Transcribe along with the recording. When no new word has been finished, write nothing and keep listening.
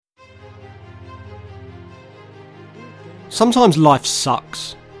Sometimes life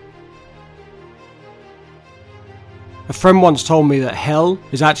sucks. A friend once told me that hell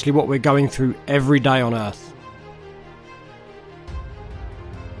is actually what we're going through every day on Earth.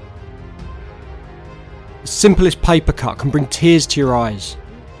 The simplest paper cut can bring tears to your eyes.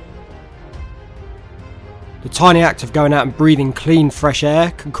 The tiny act of going out and breathing clean, fresh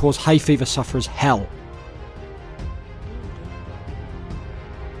air can cause hay fever sufferers hell.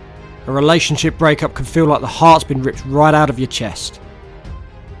 A relationship breakup can feel like the heart's been ripped right out of your chest.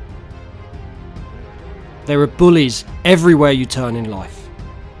 There are bullies everywhere you turn in life.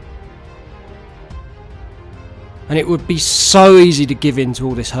 And it would be so easy to give in to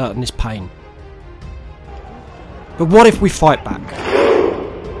all this hurt and this pain. But what if we fight back?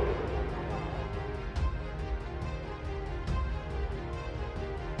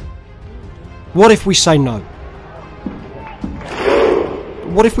 What if we say no?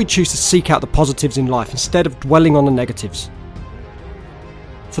 What if we choose to seek out the positives in life instead of dwelling on the negatives?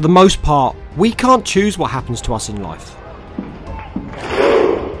 For the most part, we can't choose what happens to us in life.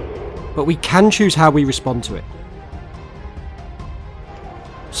 But we can choose how we respond to it.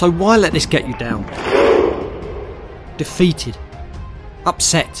 So why let this get you down? Defeated?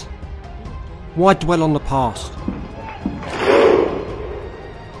 Upset? Why dwell on the past?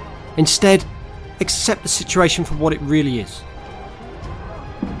 Instead, accept the situation for what it really is.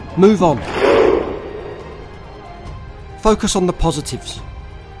 Move on. Focus on the positives.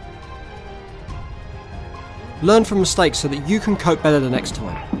 Learn from mistakes so that you can cope better the next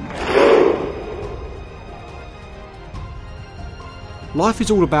time. Life is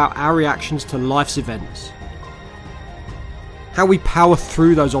all about our reactions to life's events. How we power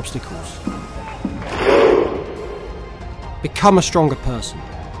through those obstacles. Become a stronger person.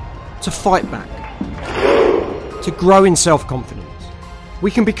 To fight back. To grow in self-confidence. We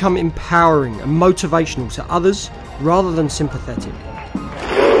can become empowering and motivational to others rather than sympathetic.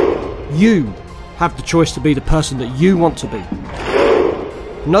 You have the choice to be the person that you want to be.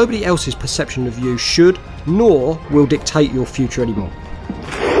 Nobody else's perception of you should nor will dictate your future anymore.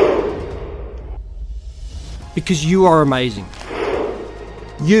 Because you are amazing.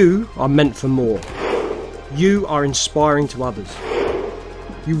 You are meant for more. You are inspiring to others.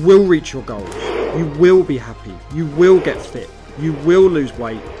 You will reach your goals. You will be happy. You will get fit. You will lose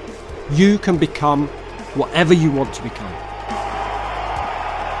weight. You can become whatever you want to become.